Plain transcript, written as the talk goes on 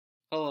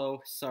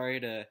Hello, sorry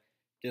to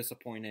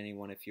disappoint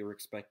anyone if you were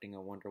expecting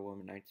a Wonder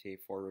Woman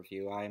 1984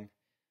 review.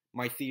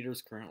 My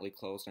theater's currently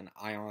closed and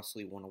I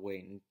honestly want to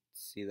wait and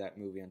see that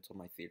movie until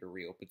my theater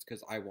reopens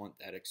because I want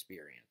that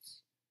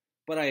experience.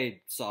 But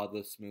I saw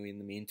this movie in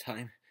the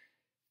meantime.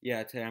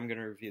 Yeah, today I'm going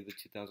to review the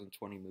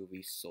 2020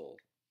 movie Soul.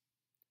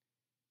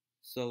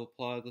 So the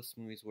plot of this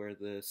movie is where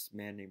this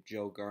man named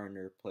Joe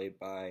Gardner, played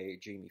by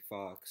Jamie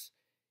Foxx,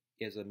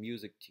 is a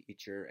music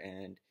teacher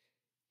and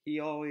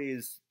he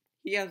always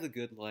he has a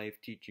good life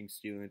teaching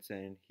students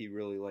and he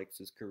really likes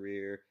his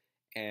career.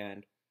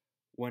 And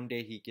one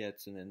day he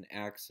gets in an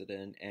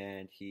accident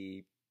and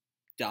he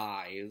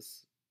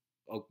dies.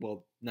 Oh,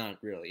 well, not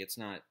really, it's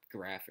not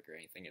graphic or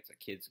anything, it's a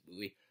kids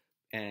movie.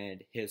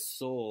 And his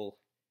soul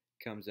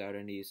comes out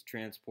and he's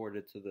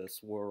transported to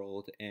this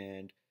world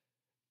and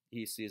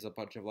he sees a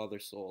bunch of other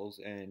souls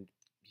and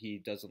he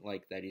doesn't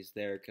like that he's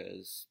there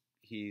because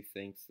he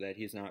thinks that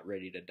he's not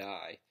ready to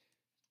die.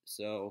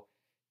 So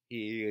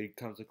he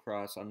comes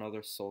across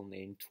another soul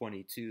named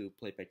 22,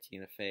 played by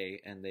Tina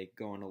Fey, and they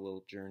go on a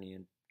little journey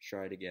and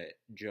try to get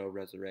Joe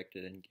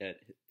resurrected and get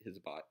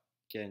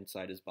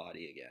inside his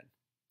body again.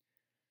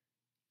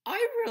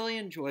 I really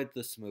enjoyed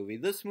this movie.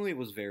 This movie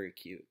was very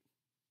cute.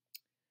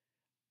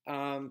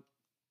 Um,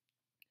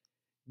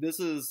 this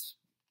is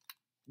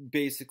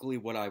basically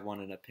what I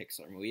want in a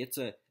Pixar movie.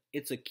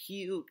 It's a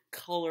cute,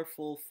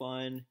 colorful,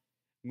 fun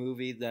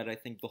movie that I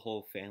think the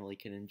whole family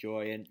can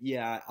enjoy. And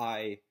yeah,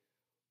 I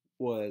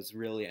was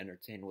really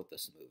entertained with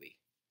this movie.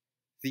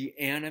 The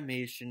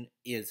animation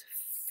is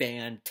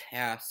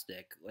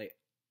fantastic. Like,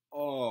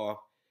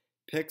 oh,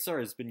 Pixar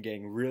has been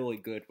getting really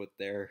good with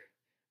their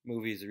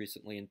movies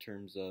recently in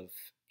terms of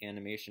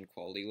animation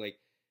quality.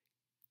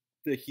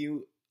 The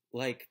hu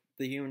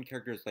the human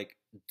characters, like,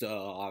 duh,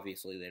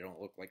 obviously they don't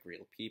look like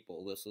real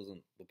people. This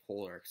isn't the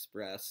Polar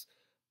Express,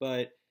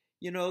 but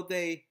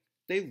they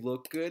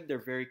look good. They're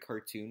very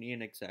cartoony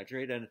and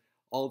exaggerated, and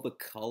all the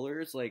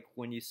colors, like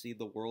when you see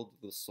the world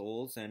of the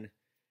souls, and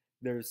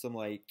there's some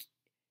like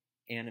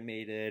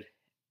animated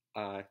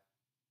uh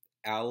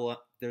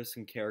there's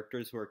some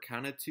characters who are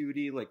kind of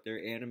 2D, like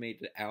they're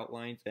animated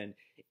outlines, and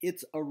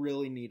it's a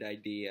really neat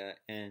idea.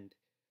 And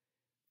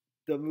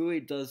the movie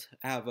does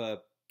have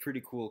a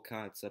pretty cool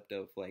concept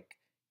of, like,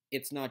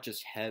 it's not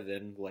just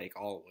heaven like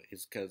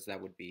always, because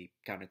that would be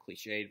kind of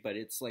cliched, but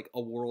it's like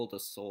a world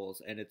of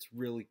souls and it's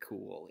really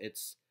cool.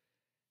 It's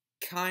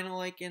kind of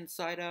like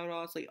Inside Out,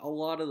 honestly. A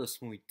lot of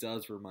this movie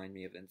does remind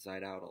me of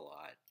Inside Out a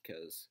lot,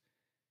 because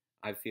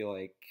I feel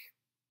like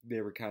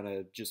they were kind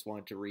of just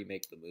wanted to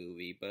remake the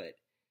movie, but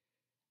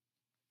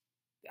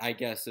I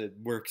guess it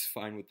works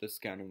fine with this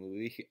kind of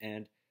movie.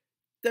 And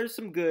there's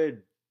some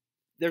good,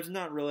 there's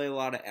not really a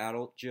lot of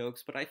adult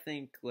jokes, but I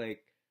think,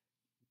 like,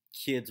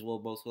 kids will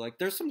mostly like,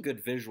 there's some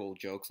good visual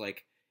jokes.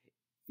 Like,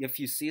 if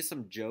you see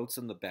some jokes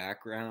in the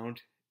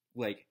background,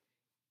 like,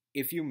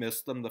 if you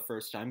missed them the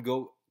first time,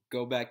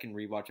 go back and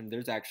rewatch them.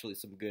 There's actually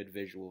some good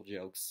visual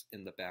jokes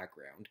in the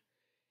background.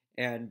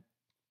 And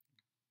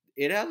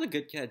it has a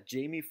good cast.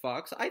 Jamie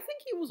Foxx, I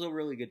think he was a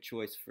really good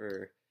choice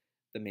for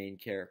the main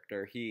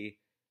character.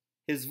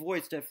 His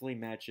voice definitely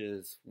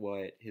matches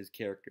what his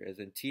character is.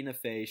 And Tina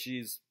Fey,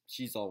 she's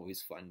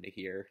always fun to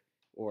hear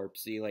or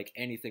see. Like,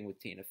 anything with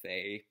Tina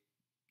Fey,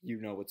 you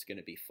know it's going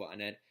to be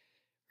fun. And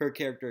her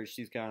character,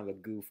 she's kind of a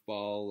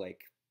goofball,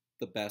 like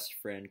the best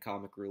friend,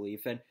 comic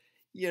relief, and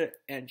yeah,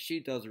 and she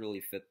does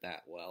really fit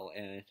that well.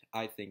 And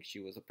I think she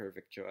was a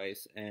perfect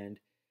choice. And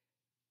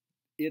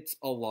it's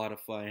a lot of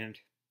fun.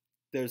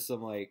 There's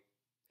some, like,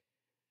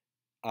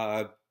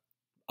 uh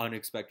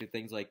unexpected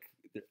things, like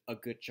a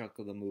good chunk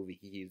of the movie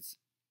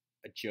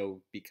Joe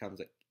becomes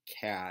a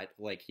cat,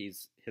 like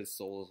his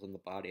soul is in the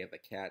body of a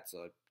cat,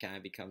 so it kind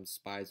of becomes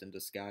spies in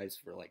disguise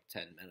for like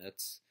 10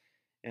 minutes.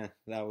 Yeah,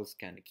 that was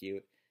kind of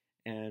cute.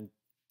 And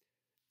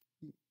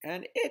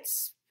and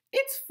it's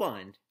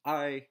fun.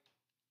 I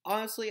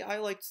honestly, I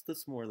liked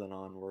this more than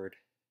Onward,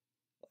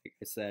 like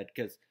I said,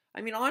 because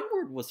I mean,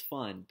 Onward was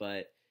fun,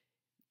 but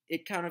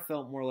it kind of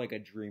felt more like a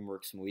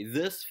DreamWorks movie.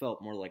 This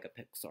felt more like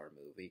a Pixar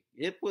movie.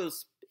 It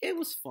was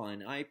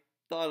fun. I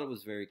thought it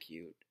was very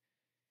cute.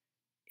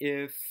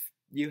 If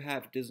you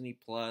have Disney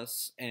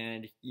Plus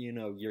and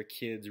your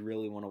kids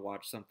really want to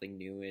watch something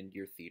new and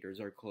your theaters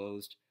are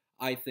closed,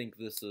 I think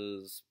this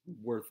is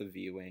worth a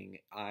viewing.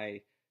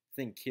 I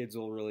think kids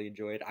will really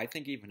enjoy it. I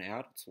think even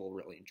adults will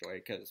really enjoy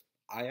it, because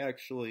I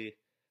actually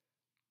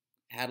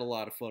had a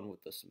lot of fun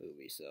with this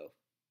movie. So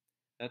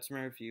that's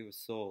my review of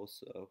Soul.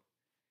 So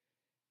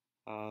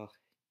uh,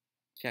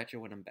 catch you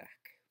when I'm back.